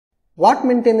What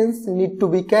maintenance need to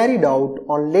be carried out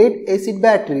on lead acid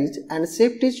batteries and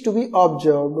safeties to be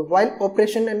observed while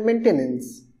operation and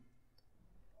maintenance?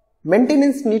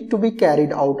 Maintenance need to be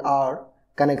carried out are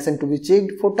connection to be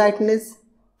checked for tightness,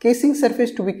 casing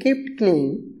surface to be kept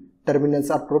clean,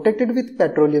 terminals are protected with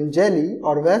petroleum jelly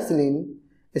or Vaseline,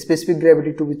 specific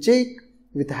gravity to be checked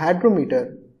with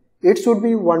hydrometer. It should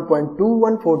be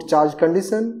 1.214 charge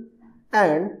condition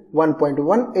and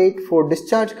 1.18 for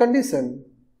discharge condition.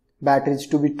 Batteries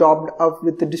to be topped up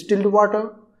with distilled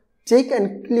water. Check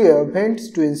and clear vents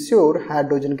to ensure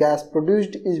hydrogen gas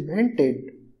produced is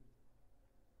vented.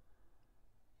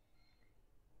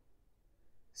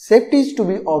 Safeties to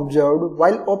be observed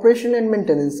while operation and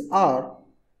maintenance are: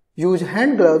 use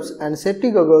hand gloves and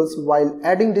safety goggles while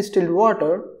adding distilled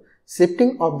water,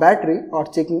 shifting of battery or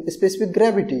checking specific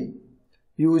gravity.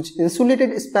 Use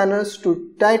insulated spanners to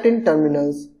tighten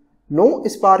terminals. No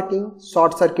sparking,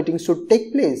 short circuiting should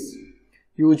take place.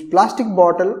 Use plastic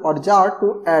bottle or jar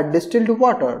to add distilled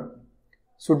water.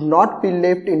 Should not be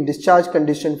left in discharge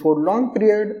condition for long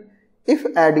period. If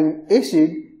adding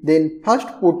acid, then first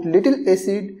put little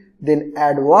acid, then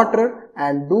add water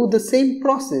and do the same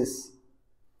process.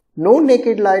 No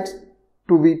naked lights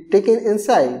to be taken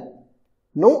inside.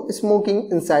 No smoking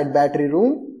inside battery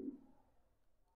room.